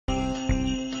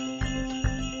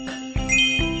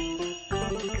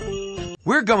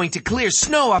We're going to clear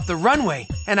snow off the runway,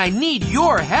 and I need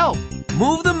your help.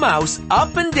 Move the mouse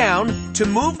up and down to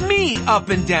move me up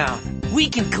and down. We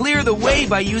can clear the way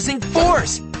by using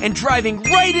force and driving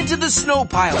right into the snow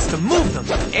piles to move them.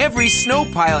 Every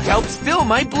snow pile helps fill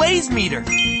my blaze meter.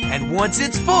 And once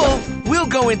it's full, we'll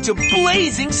go into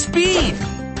blazing speed.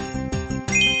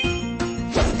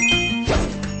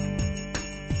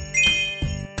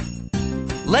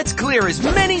 Let's clear as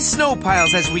many snow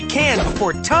piles as we can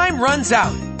before time runs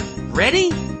out.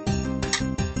 Ready?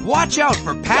 Watch out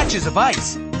for patches of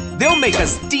ice. They'll make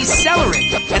us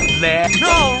decelerate. And there.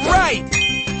 All right.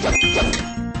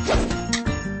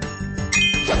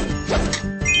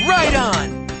 Right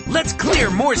on. Let's clear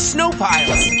more snow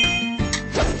piles.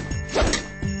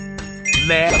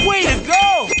 There. Way to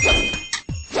go.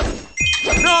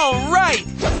 All right.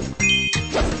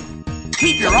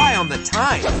 Keep your eye on the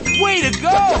time. Way to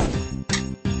go!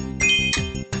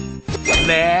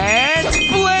 Let's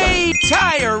play!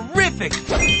 Tire-rific!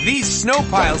 These snow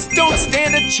piles don't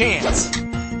stand a chance.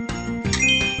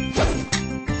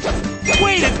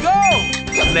 Way to go!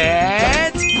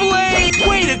 Let's play!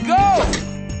 Way to go!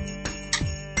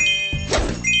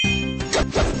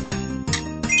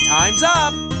 Time's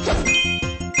up!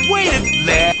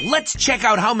 Let's check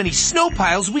out how many snow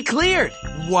piles we cleared.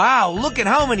 Wow, look at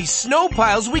how many snow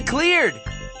piles we cleared.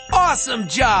 Awesome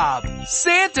job!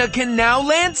 Santa can now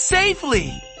land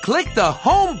safely. Click the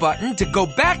home button to go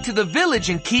back to the village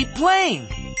and keep playing.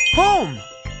 Home.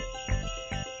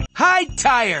 Hi,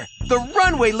 Tire. The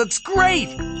runway looks great.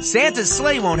 Santa's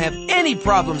sleigh won't have any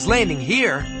problems landing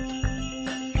here.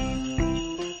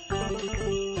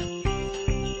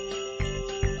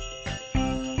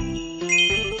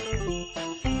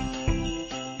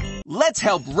 Let's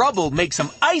help Rubble make some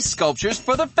ice sculptures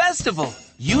for the festival.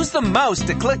 Use the mouse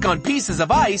to click on pieces of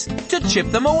ice to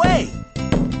chip them away.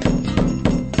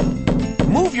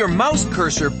 Move your mouse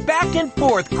cursor back and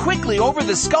forth quickly over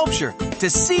the sculpture to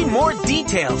see more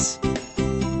details.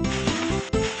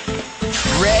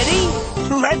 Ready?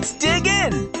 Let's dig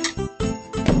in.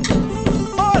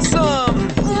 Awesome!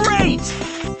 Great!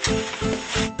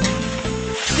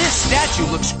 This statue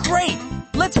looks great.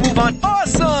 Let's move on.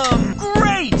 Awesome!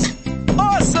 Great!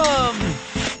 Awesome!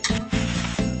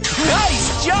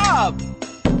 Nice job!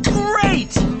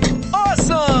 Great!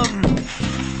 Awesome!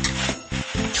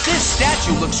 This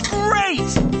statue looks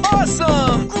great!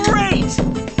 Awesome! Great!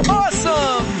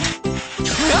 Awesome!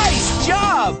 Nice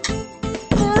job!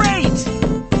 Great!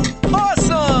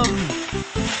 Awesome!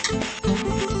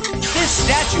 This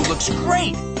statue looks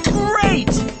great! Great!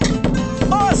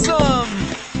 Awesome!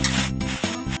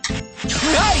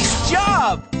 Nice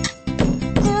job!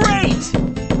 Great!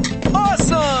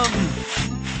 Awesome!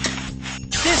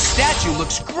 This statue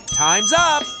looks great. Time's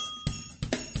up!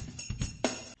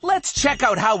 Let's check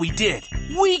out how we did.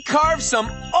 We carved some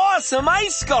awesome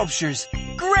ice sculptures.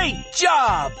 Great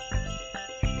job!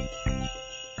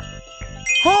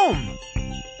 Home!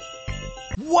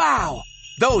 Wow!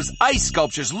 Those ice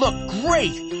sculptures look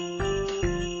great!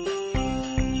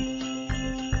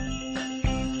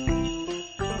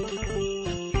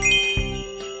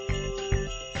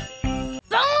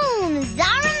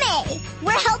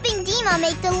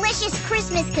 Make delicious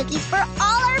Christmas cookies for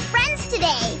all our friends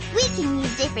today. We can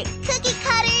use different cookie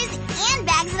cutters and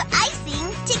bags of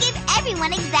icing to give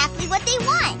everyone exactly what they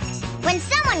want. When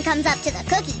someone comes up to the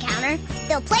cookie counter,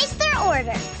 they'll place their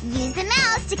order. Use the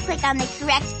mouse to click on the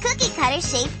correct cookie cutter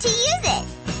shape to use it.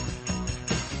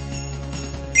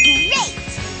 Great!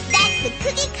 That's the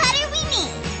cookie cutter we need.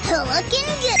 Looking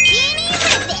good. Jenny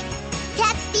Ribbit!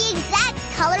 That's the exact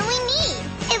color we need.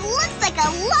 It looks like a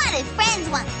lot of friends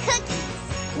want cookies.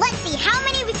 Let's see how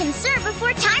many we can serve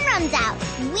before time runs out.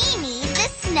 We need the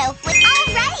snowflake.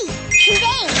 All right.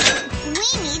 Dang. We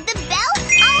need the bell.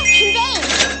 Oh, dang.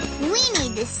 We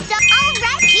need the stuff. All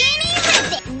right. Jenny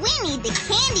Ribbit. We need the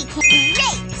candy cane.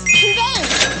 Great. Dang.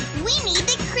 We need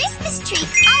the Christmas tree.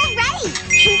 All right.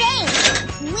 Dang.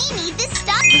 We need the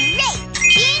stuff. Great.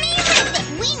 Jenny Ribbit.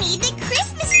 We need the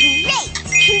Christmas. Great.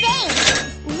 Dang.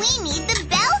 We need the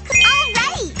bell. All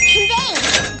right. Dang.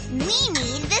 We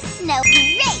need the snow.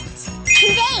 Great.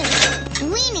 Dang.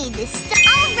 We need the stuff.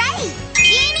 All right.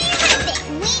 Jenny Ribbit.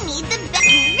 We need the bell.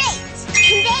 Great.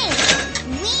 Dang.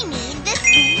 We need this.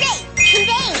 Great.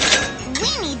 Dang. We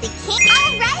need the can.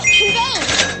 All right. Dang.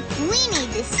 We need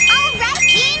this. All right.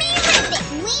 Jenny Ribbit.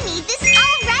 We need this.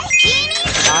 All right. Jenny.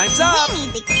 Time's up. We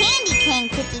need the candy cane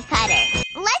cookie cutter.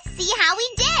 Let's see how we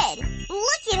did.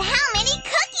 Look at how many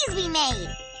cookies we made.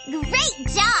 Great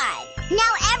job.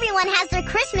 Now everyone has their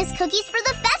Christmas cookies for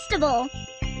the festival.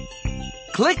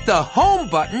 Click the home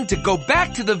button to go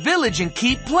back to the village and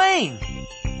keep playing.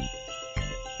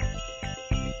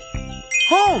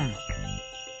 Home.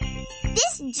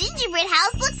 This gingerbread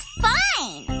house looks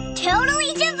fine.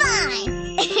 Totally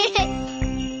divine.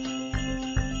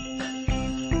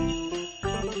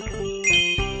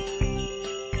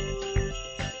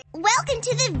 Welcome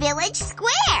to the village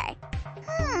square.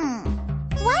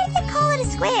 Why do they call it a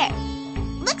square?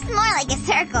 Looks more like a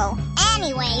circle.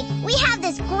 Anyway, we have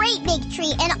this great big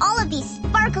tree and all of these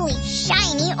sparkly,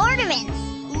 shiny ornaments.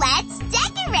 Let's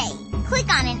decorate. Click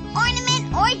on an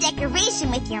ornament or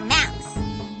decoration with your mouse.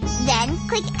 Then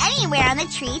click anywhere on the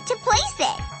tree to place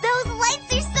it. Those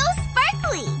lights are so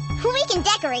sparkly. We can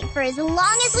decorate for as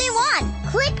long as we want.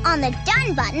 Click on the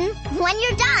done button when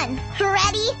you're done.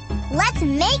 Ready? Let's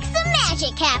make some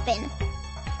magic happen.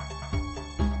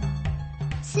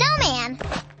 Snowman.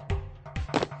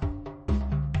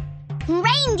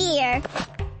 Reindeer.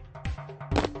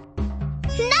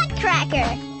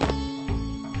 Nutcracker.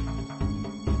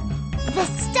 The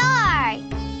star.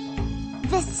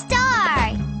 The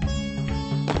star.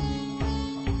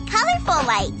 Colorful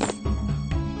lights.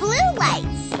 Blue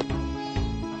lights.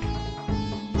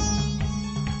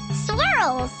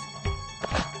 Swirls.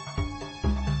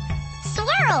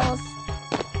 Swirls.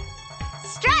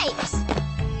 Stripes.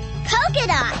 Polka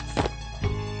dots.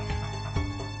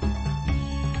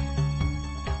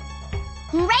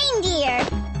 Reindeer.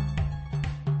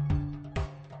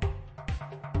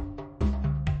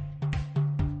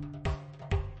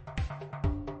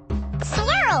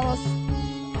 Swirls.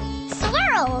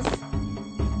 Swirls.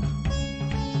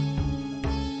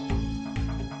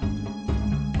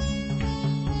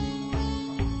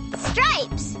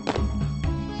 Stripes.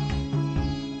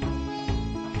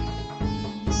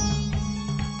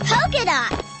 Polka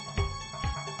dots.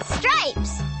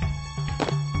 Stripes.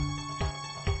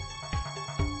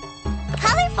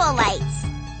 Colorful lights.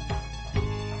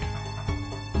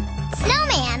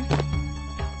 Snowman.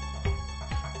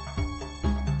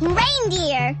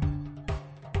 Reindeer.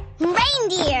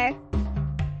 Reindeer.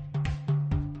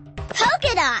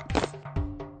 Polka dots.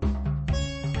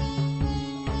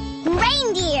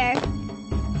 Reindeer.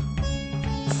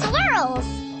 Swirls.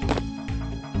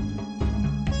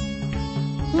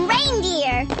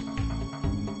 Reindeer.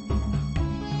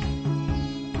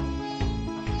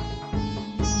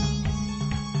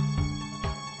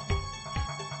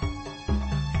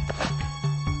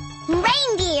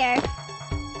 Reindeer.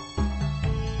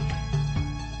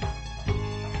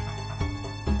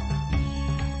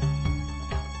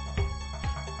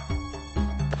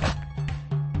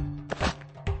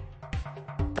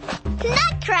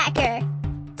 Nutcracker.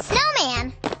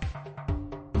 Snowman.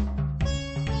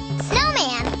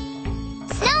 Snowman.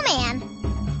 Snowman.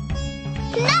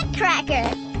 Nutcracker.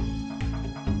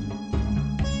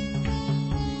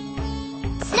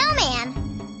 Snowman.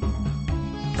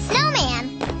 Snowman.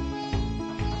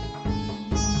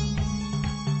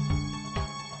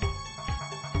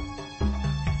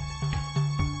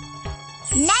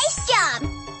 Nice job!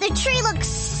 The tree looks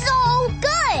so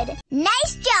good!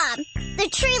 Nice job! The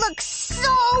tree looks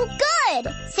so good!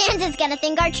 Santa's gonna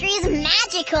think our tree is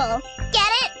magical!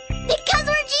 Get it? Because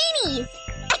we're genies!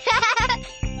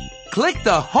 Click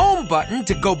the home button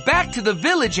to go back to the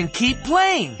village and keep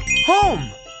playing.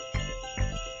 Home.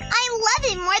 I love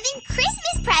it more than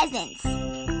Christmas presents!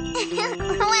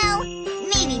 Well,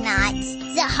 maybe not.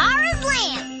 Zahara's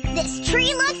lamp! This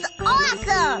tree looks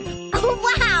awesome!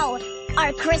 Wow!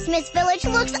 Our Christmas village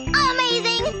looks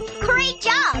amazing! Great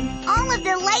job! All of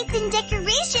the lights and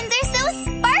decorations are so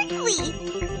sparkly!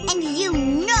 And you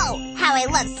know how I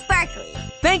love sparkly!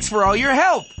 Thanks for all your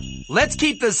help. Let's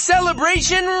keep the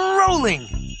celebration rolling.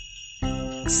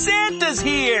 Santa's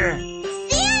here!